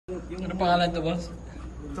pangalan to, boss?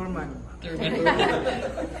 Thurman. Thurman.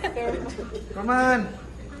 Thurman!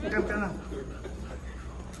 Come ka na.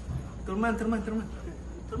 Thurman.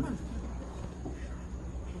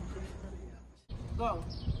 Go.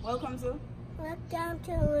 Welcome to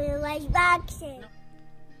Real Life Boxing.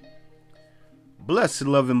 Blessed,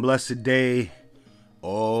 loving, blessed day.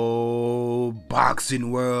 Oh,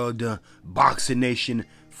 boxing world, boxing nation,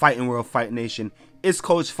 fighting world, fight nation. It's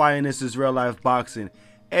Coach Fire and this is Real Life Boxing.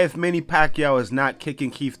 If Manny Pacquiao is not kicking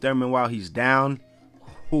Keith Thurman while he's down,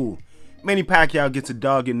 who? Manny Pacquiao gets a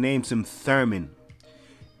dog and names him Thurman.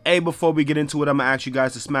 Hey, before we get into it, I'm going to ask you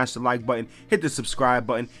guys to smash the like button, hit the subscribe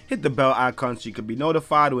button, hit the bell icon so you can be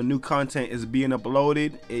notified when new content is being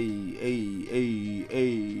uploaded.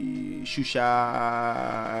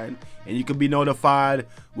 Shushan. And you can be notified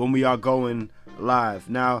when we are going live.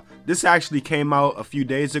 Now, this actually came out a few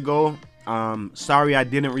days ago. Sorry I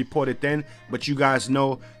didn't report it then, but you guys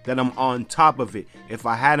know that I'm on top of it. If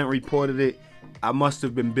I hadn't reported it, I must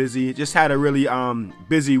have been busy. Just had a really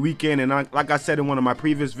busy weekend, and like I said in one of my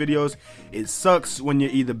previous videos, it sucks when you're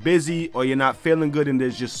either busy or you're not feeling good and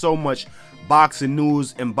there's just so much boxing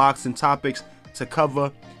news and boxing topics to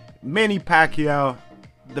cover. Manny Pacquiao,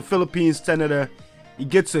 the Philippines senator, he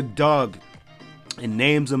gets a dog and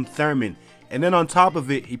names him Thurman, and then on top of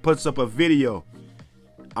it he puts up a video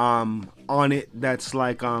on it that's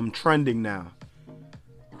like trending now.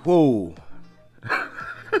 Whoa.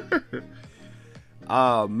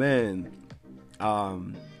 Oh man,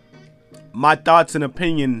 my thoughts and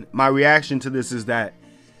opinion, my reaction to this is that,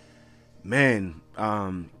 man,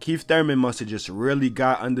 Keith Thurman must have just really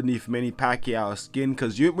got underneath Manny Pacquiao's skin,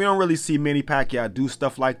 because we don't really see Manny Pacquiao do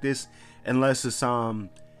stuff like this unless it's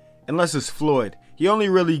Floyd. He only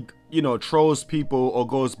really, you know, trolls people or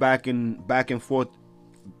goes back and forth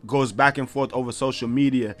over social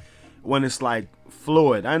media when it's like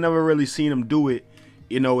Floyd. I never really seen him do it,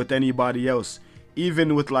 you know, with anybody else.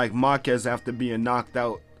 Even with like Marquez after being knocked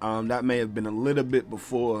out, that may have been a little bit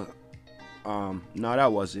before. No,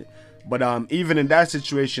 that wasn't. But even in that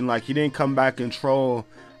situation, like, he didn't come back and troll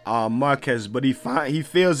Marquez, but he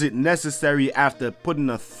feels it necessary after putting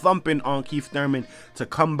a thumping on Keith Thurman to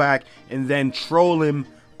come back and then troll him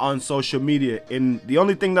on social media. And the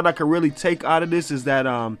only thing that I could really take out of this is that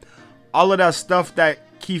all of that stuff that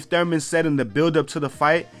Keith Thurman said in the build up to the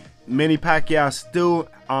fight, Manny Pacquiao still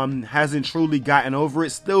hasn't truly gotten over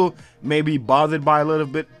it. Still maybe bothered by it a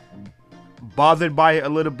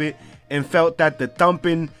little bit, and felt that the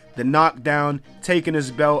thumping, the knockdown, taking his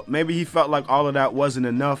belt, maybe he felt like all of that wasn't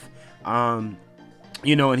enough,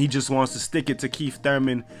 you know, and he just wants to stick it to Keith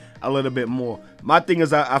Thurman a little bit more. My thing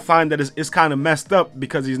is, I find that it's kind of messed up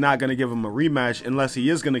because he's not going to give him a rematch unless he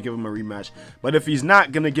is going to give him a rematch. But if he's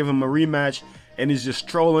not going to give him a rematch and he's just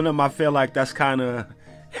trolling him, I feel like that's kind of,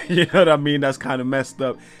 you know what I mean, that's kind of messed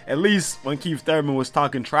up. At least when Keith Thurman was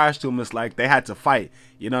talking trash to him, it's like they had to fight,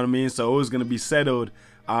 you know what I mean? So it was going to be settled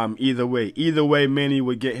either way. Either way, Manny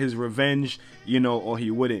would get his revenge, you know, or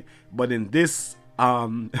he wouldn't. But in this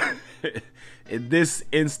in this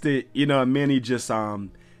instant, you know, Manny just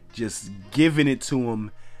giving it to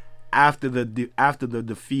him after the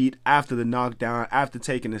defeat, after the knockdown, after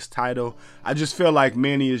taking his title. I just feel like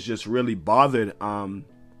Manny is just really bothered.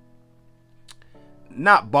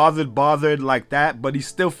 Not bothered like that, but he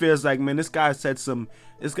still feels like, man, this guy said some,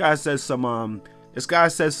 you know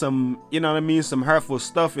what I mean, some hurtful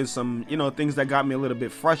stuff and some, you know, things that got me a little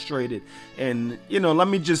bit frustrated. And, you know, let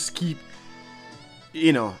me just keep,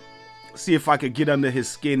 you know, see if I could get under his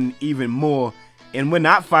skin even more. And we're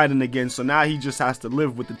not fighting again, so now he just has to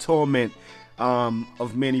live with the torment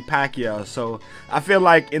of Manny Pacquiao. So I feel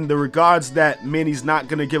like in the regards that Manny's not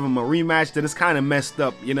gonna give him a rematch, then it's kind of messed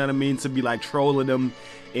up, you know what I mean, to be like trolling him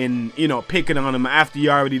and, you know, picking on him after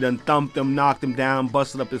you already done thumped him, knocked him down,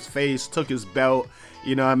 busted up his face, took his belt,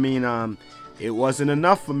 you know what I mean. It wasn't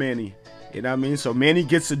enough for Manny, you know what I mean. So Manny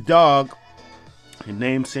gets a dog and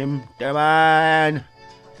names him Thurman.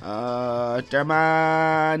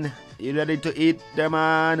 Thurman, you ready to eat,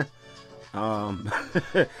 Thurman?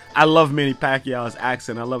 I love Manny Pacquiao's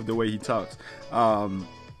accent. I love the way he talks.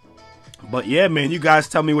 But yeah, man, you guys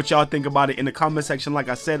tell me what y'all think about it in the comment section. Like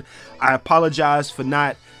I said, I apologize for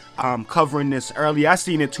not covering this early. I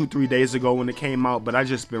seen it 2-3 days ago when it came out, but I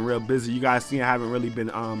just been real busy. You guys see I haven't really been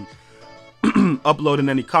uploading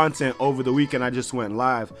any content over the weekend. I just went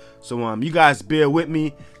live. So you guys bear with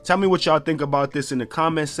me. Tell me what y'all think about this in the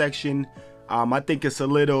comment section. I think it's a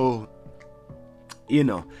little, you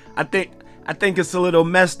know, I think it's a little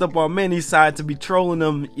messed up on Manny's side to be trolling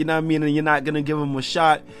him, you know what I mean, and you're not gonna give him a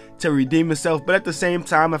shot to redeem himself. But at the same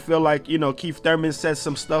time, I feel like, you know, Keith Thurman said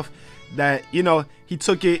some stuff that, you know, he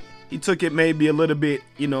took it he took it maybe a little bit,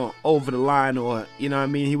 you know, over the line, or, you know what I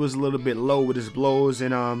mean, he was a little bit low with his blows,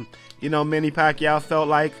 and you know, Manny Pacquiao felt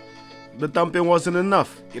like the thumping wasn't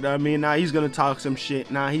enough. You know what I mean? Now he's gonna talk some shit.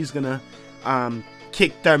 Now he's gonna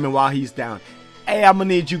kick Thurman while he's down. Hey, I'm gonna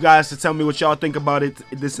need you guys to tell me what y'all think about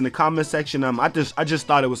this in the comment section. I just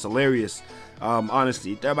thought it was hilarious.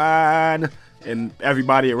 Honestly, Thurman, and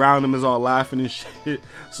everybody around him is all laughing and shit.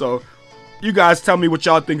 So you guys tell me what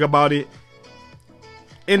y'all think about it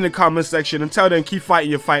in the comment section. Until then, keep fighting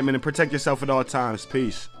your fight, man, and protect yourself at all times.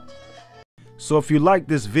 Peace. So if you like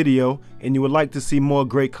this video and you would like to see more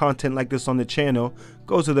great content like this on the channel,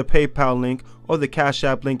 go to the PayPal link or the Cash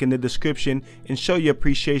App link in the description and show your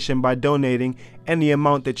appreciation by donating any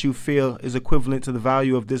amount that you feel is equivalent to the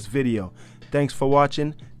value of this video. Thanks for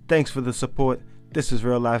watching. Thanks for the support. This is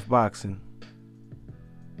Real Life Boxing.